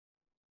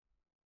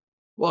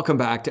Welcome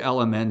back to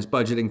LMN's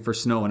Budgeting for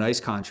Snow and Ice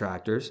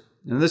Contractors.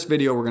 In this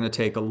video, we're going to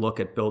take a look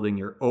at building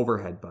your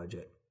overhead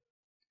budget.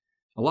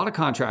 A lot of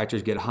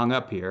contractors get hung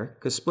up here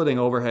because splitting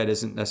overhead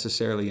isn't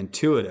necessarily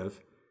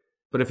intuitive.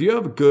 But if you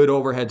have good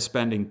overhead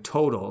spending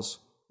totals,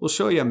 we'll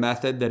show you a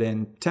method that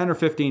in 10 or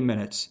 15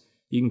 minutes,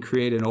 you can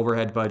create an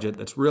overhead budget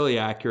that's really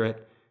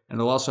accurate, and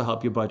it'll also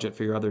help you budget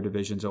for your other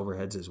divisions'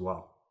 overheads as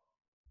well.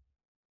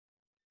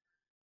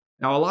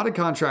 Now, a lot of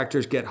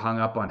contractors get hung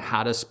up on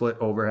how to split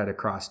overhead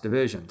across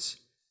divisions.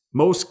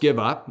 Most give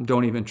up and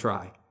don't even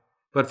try.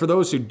 But for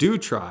those who do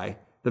try,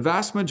 the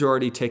vast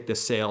majority take the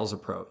sales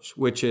approach,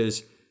 which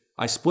is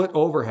I split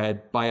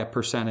overhead by a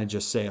percentage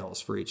of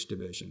sales for each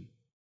division.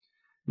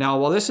 Now,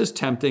 while this is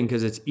tempting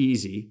because it's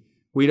easy,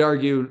 we'd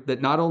argue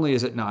that not only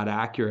is it not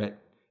accurate,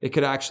 it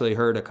could actually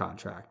hurt a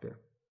contractor.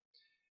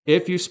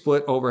 If you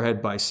split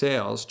overhead by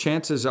sales,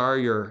 chances are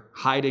you're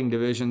hiding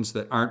divisions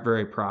that aren't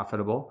very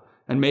profitable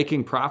and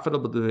making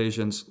profitable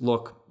divisions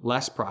look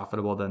less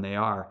profitable than they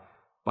are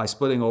by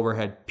splitting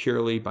overhead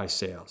purely by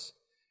sales.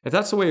 If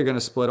that's the way you're going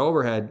to split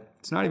overhead,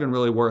 it's not even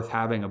really worth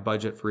having a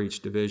budget for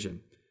each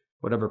division.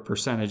 Whatever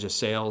percentage of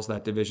sales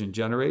that division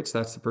generates,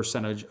 that's the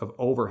percentage of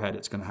overhead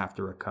it's going to have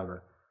to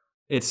recover.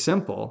 It's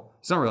simple.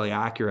 It's not really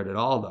accurate at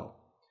all, though.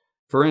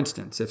 For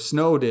instance, if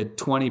snow did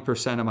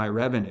 20% of my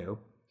revenue,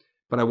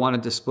 but I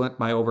wanted to split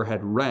my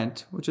overhead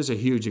rent, which is a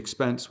huge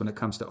expense when it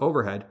comes to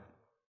overhead,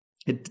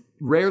 it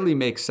rarely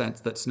makes sense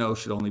that snow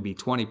should only be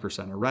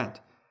 20% of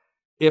rent.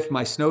 If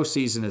my snow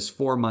season is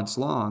 4 months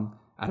long,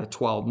 out of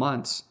 12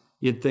 months,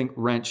 you'd think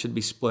rent should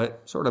be split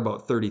sort of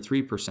about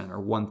 33% or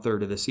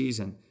 1/3 of the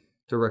season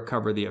to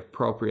recover the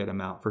appropriate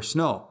amount for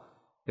snow.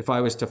 If I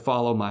was to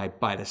follow my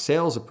by the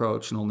sales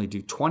approach and only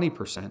do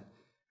 20%,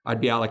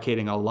 I'd be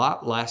allocating a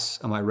lot less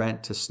of my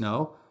rent to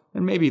snow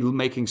and maybe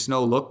making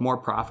snow look more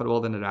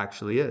profitable than it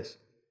actually is.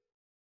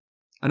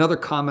 Another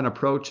common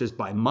approach is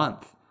by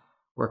month,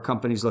 where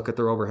companies look at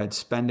their overhead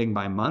spending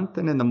by month,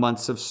 and in the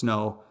months of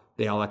snow,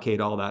 they allocate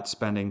all that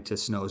spending to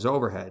snow's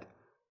overhead,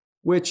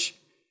 which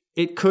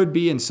it could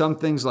be in some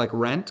things like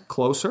rent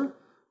closer,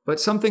 but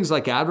some things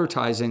like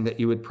advertising that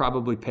you would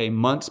probably pay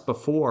months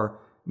before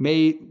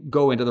may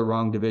go into the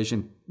wrong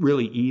division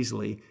really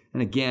easily,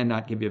 and again,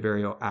 not give you a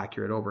very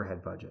accurate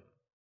overhead budget.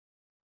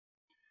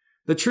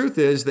 The truth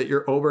is that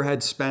your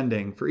overhead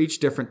spending for each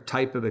different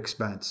type of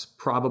expense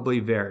probably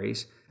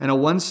varies, and a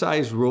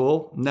one-size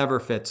rule never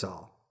fits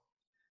all.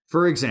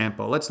 For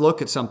example, let's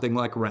look at something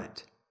like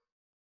rent.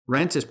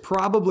 Rent is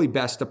probably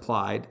best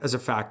applied as a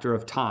factor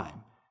of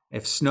time.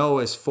 If snow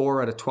is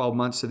 4 out of 12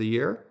 months of the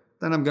year,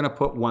 then I'm going to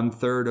put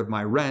 1/3 of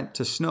my rent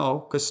to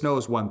snow because snow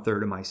is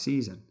 1/3 of my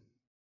season.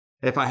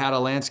 If I had a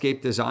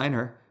landscape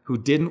designer who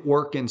didn't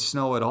work in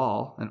snow at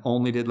all and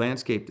only did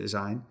landscape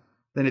design,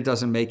 then it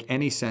doesn't make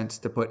any sense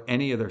to put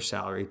any of their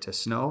salary to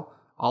snow.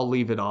 I'll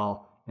leave it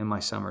all in my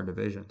summer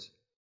divisions.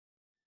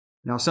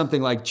 Now,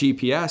 something like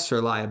GPS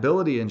or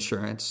liability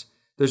insurance,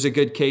 there's a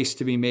good case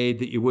to be made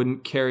that you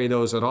wouldn't carry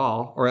those at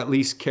all, or at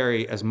least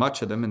carry as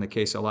much of them in the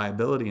case of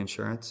liability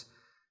insurance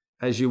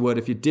as you would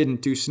if you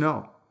didn't do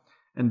snow.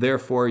 And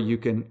therefore, you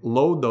can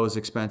load those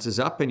expenses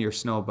up in your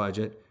snow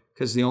budget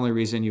because the only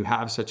reason you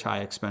have such high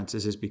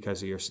expenses is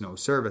because of your snow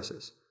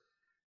services.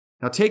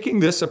 Now, taking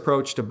this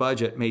approach to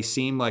budget may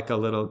seem like a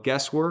little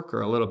guesswork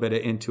or a little bit of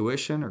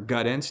intuition or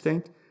gut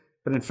instinct,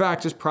 but in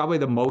fact, it's probably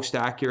the most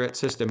accurate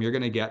system you're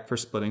going to get for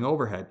splitting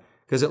overhead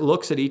because it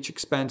looks at each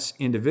expense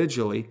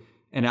individually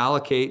and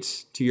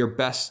allocates to your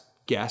best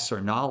guess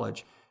or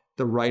knowledge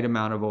the right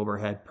amount of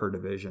overhead per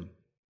division.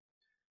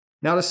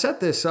 Now, to set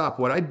this up,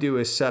 what I do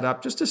is set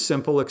up just a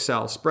simple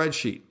Excel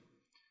spreadsheet.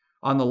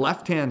 On the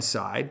left-hand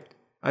side,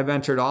 I've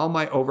entered all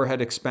my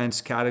overhead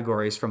expense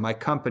categories from my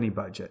company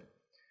budget.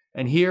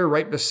 And here,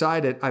 right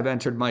beside it, I've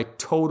entered my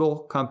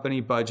total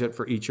company budget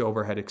for each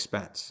overhead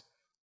expense.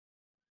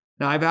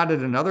 Now, I've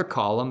added another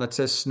column that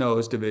says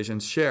Snow's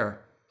division's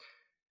share.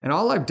 And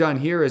all I've done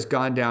here is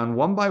gone down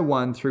one by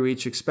one through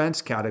each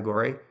expense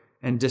category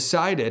and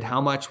decided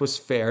how much was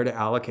fair to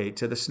allocate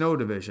to the snow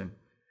division.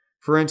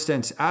 For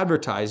instance,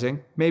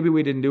 advertising, maybe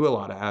we didn't do a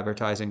lot of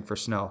advertising for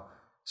snow,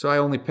 so I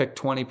only picked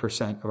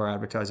 20% of our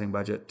advertising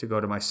budget to go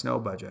to my snow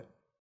budget.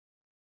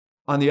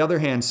 On the other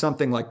hand,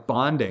 something like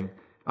bonding,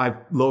 I've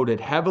loaded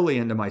heavily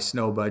into my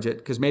snow budget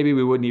because maybe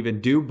we wouldn't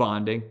even do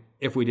bonding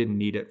if we didn't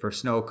need it for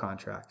snow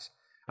contracts.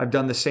 I've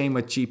done the same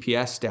with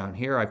GPS down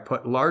here. I've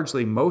put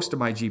largely most of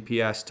my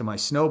GPS to my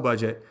snow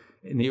budget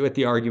with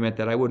the argument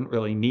that I wouldn't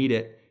really need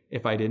it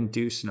if I didn't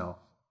do snow.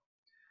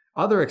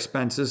 Other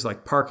expenses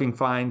like parking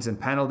fines and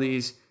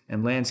penalties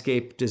and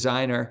landscape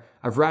designer,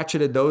 I've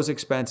ratcheted those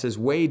expenses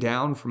way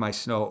down for my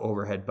snow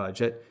overhead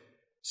budget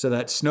so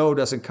that snow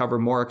doesn't cover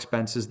more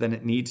expenses than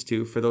it needs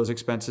to for those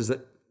expenses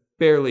that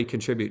barely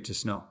contribute to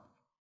snow.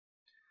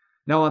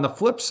 Now, on the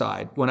flip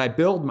side, when I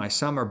build my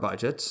summer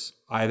budgets,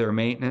 either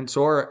maintenance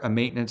or a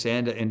maintenance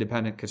and an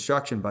independent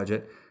construction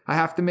budget, I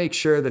have to make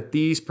sure that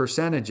these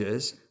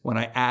percentages, when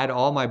I add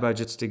all my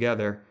budgets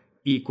together,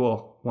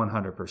 equal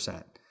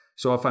 100%.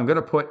 So if I'm going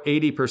to put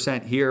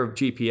 80% here of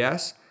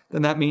GPS,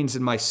 then that means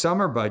in my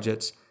summer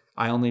budgets,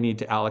 I only need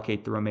to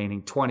allocate the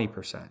remaining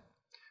 20%.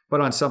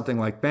 But on something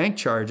like bank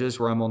charges,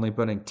 where I'm only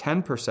putting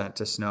 10%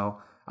 to snow,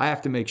 I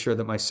have to make sure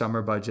that my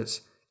summer budgets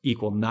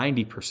equal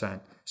 90%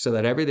 so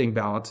that everything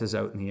balances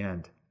out in the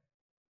end.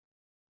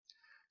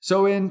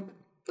 So in,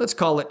 let's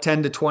call it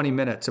 10 to 20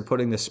 minutes of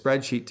putting this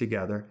spreadsheet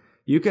together,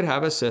 you could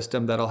have a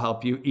system that'll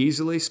help you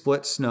easily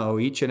split snow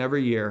each and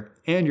every year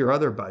and your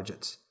other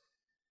budgets.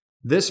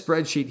 This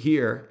spreadsheet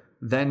here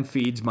then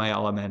feeds my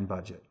LMN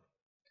budget.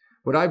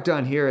 What I've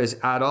done here is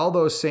add all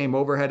those same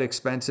overhead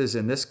expenses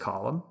in this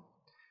column.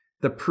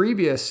 The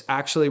previous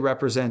actually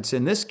represents,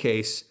 in this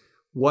case,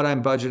 what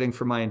I'm budgeting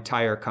for my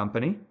entire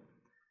company.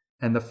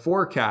 And the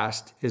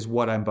forecast is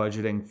what I'm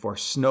budgeting for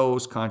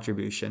snow's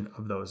contribution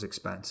of those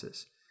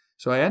expenses.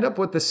 So I end up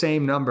with the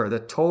same number. The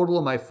total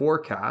of my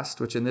forecast,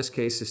 which in this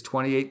case is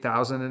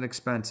 $28,000 in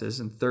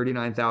expenses and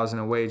 $39,000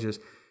 in wages,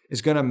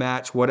 is going to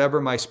match whatever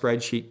my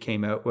spreadsheet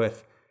came out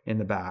with in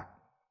the back.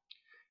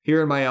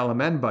 Here in my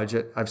LMN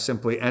budget, I've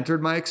simply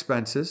entered my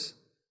expenses,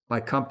 my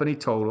company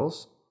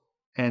totals,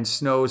 and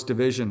snow's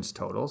divisions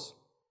totals.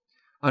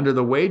 Under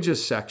the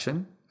wages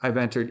section, I've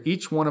entered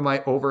each one of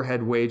my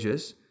overhead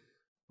wages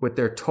with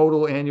their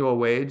total annual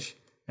wage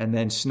and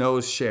then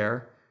snow's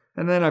share.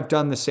 And then I've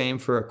done the same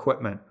for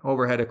equipment.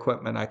 Overhead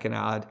equipment, I can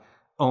add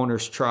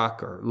owner's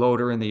truck or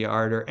loader in the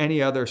yard or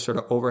any other sort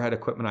of overhead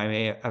equipment I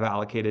may have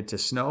allocated to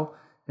snow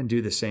and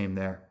do the same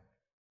there.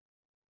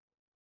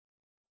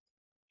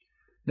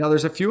 Now,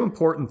 there's a few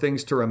important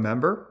things to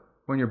remember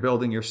when you're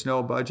building your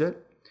snow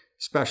budget,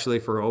 especially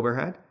for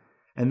overhead.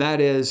 And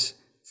that is,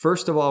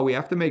 first of all, we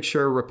have to make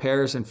sure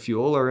repairs and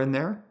fuel are in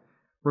there.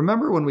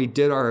 Remember when we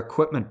did our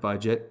equipment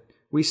budget,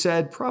 we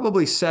said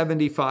probably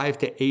 75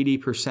 to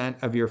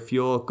 80% of your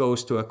fuel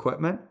goes to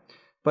equipment,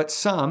 but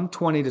some,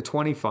 20 to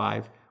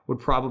 25, would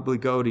probably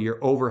go to your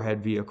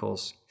overhead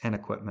vehicles and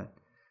equipment.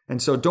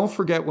 And so don't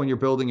forget when you're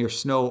building your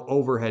snow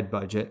overhead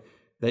budget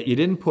that you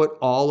didn't put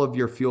all of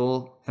your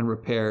fuel and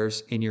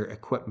repairs in your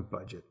equipment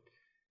budget.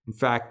 In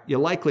fact, you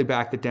likely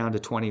backed it down to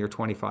 20 or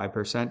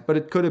 25%, but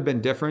it could have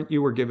been different.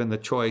 You were given the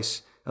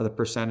choice of the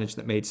percentage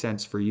that made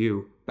sense for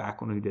you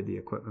back when we did the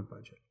equipment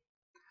budget.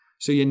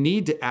 So you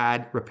need to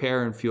add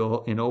repair and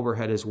fuel in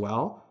overhead as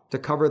well to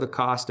cover the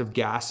cost of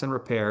gas and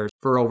repairs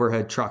for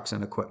overhead trucks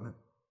and equipment.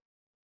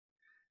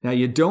 Now,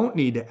 you don't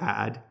need to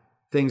add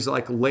things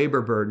like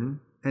labor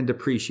burden and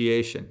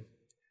depreciation.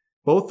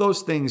 Both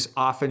those things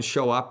often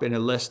show up in a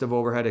list of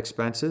overhead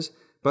expenses,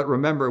 but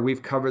remember,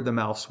 we've covered them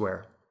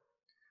elsewhere.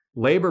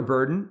 Labor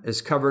burden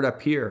is covered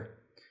up here.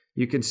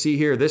 You can see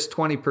here this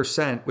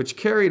 20%, which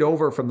carried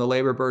over from the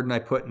labor burden I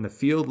put in the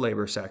field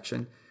labor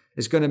section,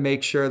 is going to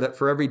make sure that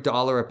for every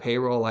dollar of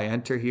payroll I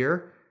enter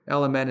here,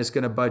 LMN is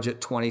going to budget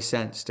 20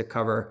 cents to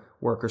cover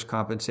workers'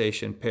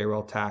 compensation,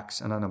 payroll tax,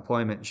 and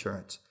unemployment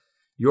insurance.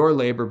 Your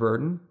labor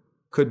burden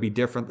could be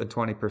different than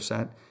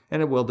 20%,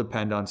 and it will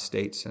depend on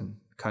states and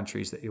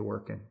countries that you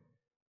work in.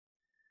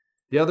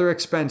 The other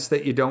expense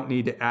that you don't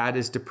need to add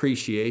is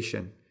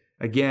depreciation.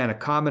 Again, a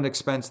common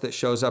expense that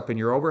shows up in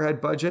your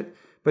overhead budget,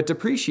 but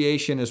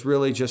depreciation is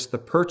really just the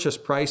purchase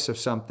price of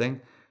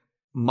something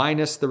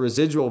minus the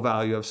residual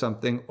value of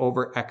something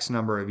over X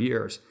number of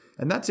years.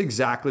 And that's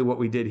exactly what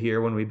we did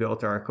here when we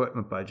built our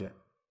equipment budget.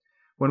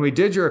 When we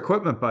did your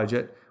equipment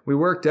budget, we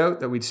worked out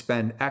that we'd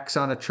spend X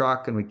on a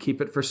truck and we'd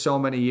keep it for so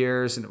many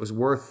years and it was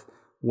worth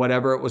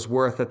whatever it was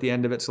worth at the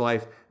end of its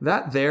life.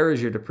 That there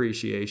is your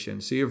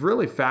depreciation. So you've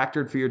really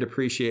factored for your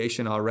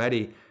depreciation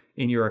already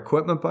in your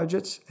equipment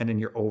budgets and in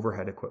your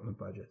overhead equipment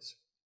budgets.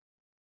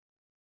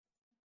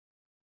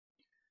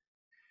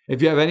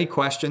 If you have any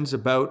questions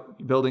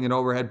about building an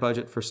overhead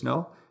budget for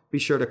snow, be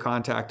sure to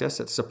contact us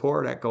at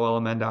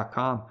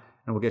support@golmn.com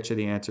and we'll get you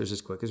the answers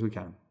as quick as we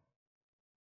can.